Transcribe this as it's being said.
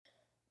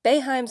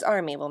Boeheim's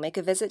Army will make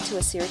a visit to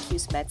a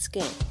Syracuse Mets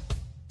game.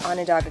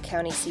 Onondaga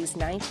County sees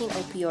 19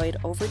 opioid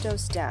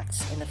overdose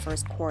deaths in the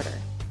first quarter.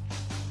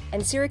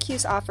 And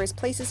Syracuse offers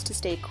places to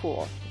stay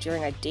cool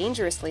during a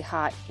dangerously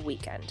hot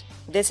weekend.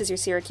 This is your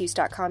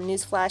Syracuse.com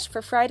news flash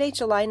for Friday,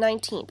 July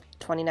 19th,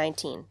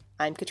 2019.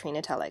 I'm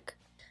Katrina Telek.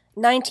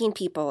 19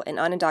 people in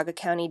Onondaga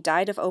County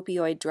died of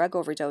opioid drug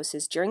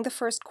overdoses during the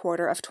first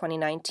quarter of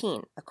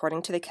 2019,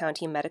 according to the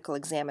County Medical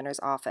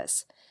Examiner's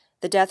Office.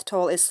 The death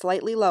toll is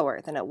slightly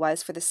lower than it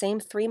was for the same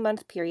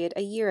 3-month period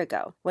a year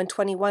ago, when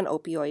 21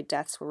 opioid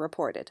deaths were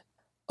reported.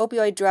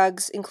 Opioid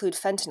drugs include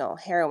fentanyl,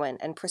 heroin,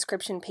 and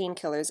prescription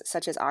painkillers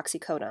such as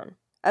oxycodone.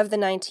 Of the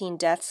 19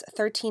 deaths,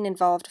 13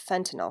 involved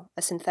fentanyl,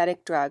 a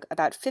synthetic drug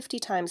about 50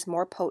 times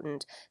more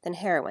potent than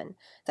heroin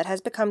that has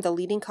become the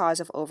leading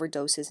cause of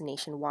overdoses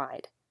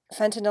nationwide.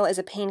 Fentanyl is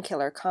a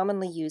painkiller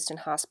commonly used in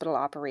hospital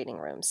operating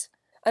rooms.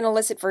 An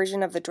illicit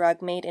version of the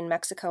drug made in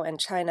Mexico and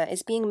China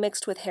is being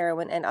mixed with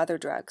heroin and other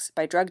drugs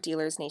by drug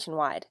dealers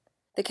nationwide.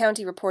 The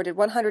county reported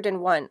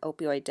 101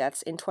 opioid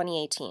deaths in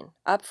 2018,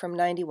 up from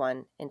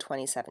 91 in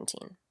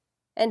 2017.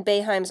 And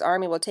Boeheim's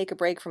Army will take a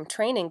break from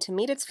training to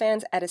meet its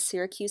fans at a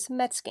Syracuse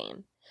Mets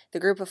game. The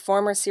group of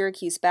former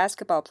Syracuse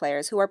basketball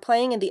players who are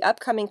playing in the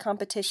upcoming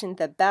competition,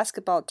 the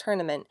basketball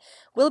tournament,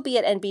 will be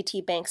at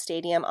NBT Bank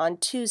Stadium on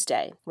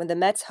Tuesday when the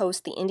Mets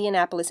host the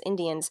Indianapolis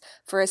Indians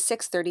for a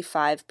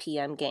 6:35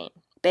 p.m. game.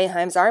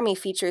 Boeheim's Army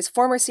features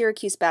former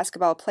Syracuse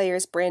basketball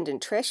players Brandon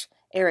Trish,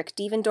 Eric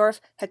Devendorf,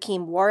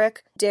 Hakeem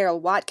Warwick,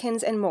 Daryl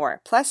Watkins, and more,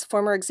 plus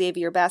former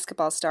Xavier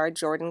basketball star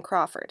Jordan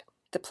Crawford.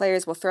 The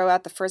players will throw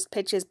out the first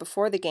pitches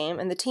before the game,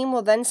 and the team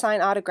will then sign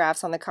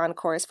autographs on the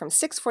concourse from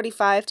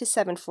 6:45 to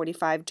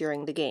 7:45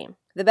 during the game.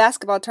 The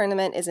basketball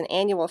tournament is an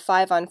annual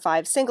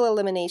 5-on-5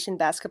 single-elimination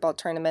basketball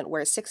tournament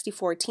where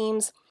 64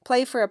 teams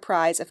play for a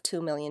prize of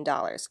 $2 million.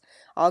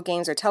 All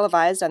games are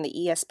televised on the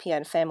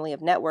ESPN family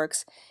of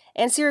networks,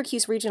 and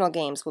Syracuse regional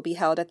games will be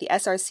held at the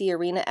SRC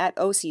Arena at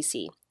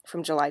OCC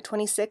from July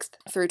 26th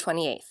through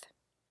 28th.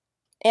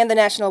 And the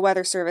National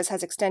Weather Service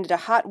has extended a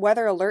hot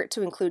weather alert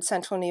to include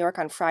central New York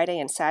on Friday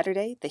and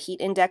Saturday. The heat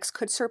index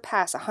could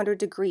surpass 100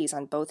 degrees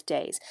on both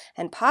days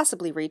and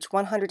possibly reach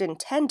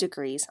 110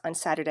 degrees on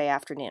Saturday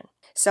afternoon.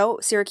 So,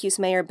 Syracuse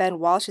Mayor Ben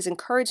Walsh is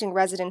encouraging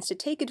residents to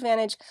take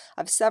advantage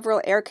of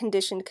several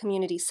air-conditioned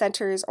community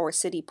centers or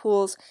city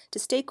pools to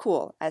stay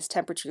cool as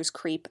temperatures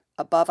creep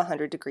above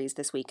 100 degrees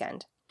this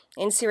weekend.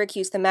 In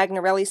Syracuse, the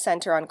Magnarelli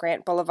Center on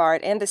Grant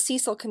Boulevard and the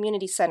Cecil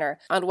Community Center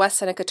on West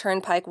Seneca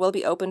Turnpike will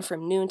be open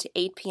from noon to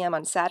 8 p.m.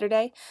 on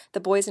Saturday. The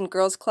Boys and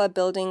Girls Club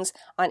buildings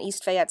on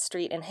East Fayette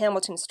Street and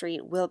Hamilton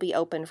Street will be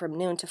open from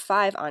noon to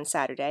 5 on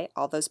Saturday.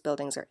 All those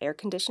buildings are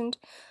air-conditioned.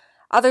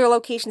 Other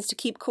locations to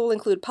keep cool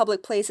include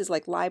public places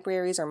like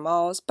libraries or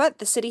malls, but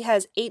the city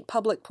has 8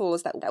 public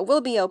pools that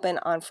will be open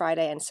on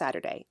Friday and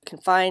Saturday. You can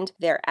find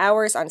their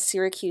hours on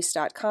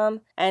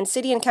Syracuse.com, and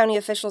city and county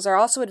officials are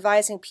also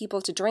advising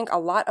people to drink a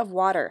lot of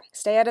water,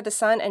 stay out of the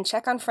sun, and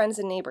check on friends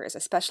and neighbors,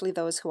 especially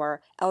those who are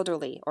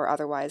elderly or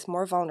otherwise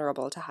more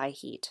vulnerable to high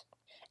heat.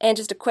 And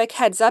just a quick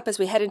heads up as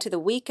we head into the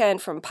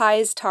weekend, from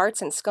pies,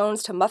 tarts, and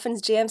scones to muffins,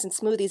 jams, and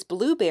smoothies,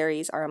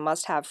 blueberries are a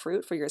must-have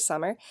fruit for your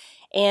summer.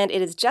 And it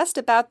is just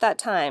about that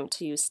time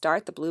to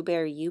start the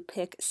blueberry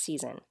you-pick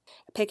season.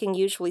 Picking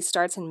usually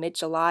starts in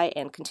mid-July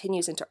and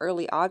continues into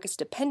early August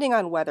depending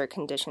on weather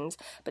conditions,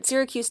 but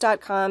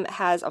Syracuse.com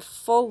has a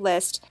full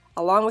list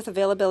along with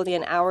availability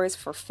and hours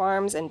for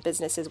farms and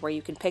businesses where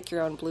you can pick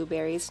your own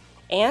blueberries.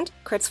 And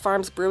Critz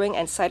Farms Brewing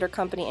and Cider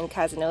Company in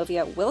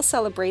Cazenovia will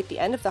celebrate the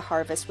end of the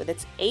harvest with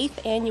its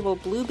 8th annual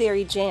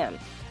Blueberry Jam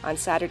on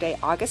Saturday,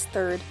 August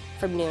 3rd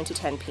from noon to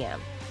 10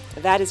 p.m.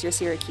 That is your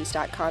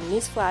Syracuse.com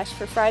news flash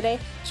for Friday,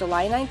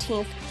 July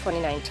 19th,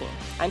 2019.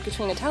 I'm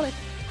Katrina Telek.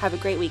 Have a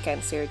great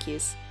weekend,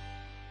 Syracuse.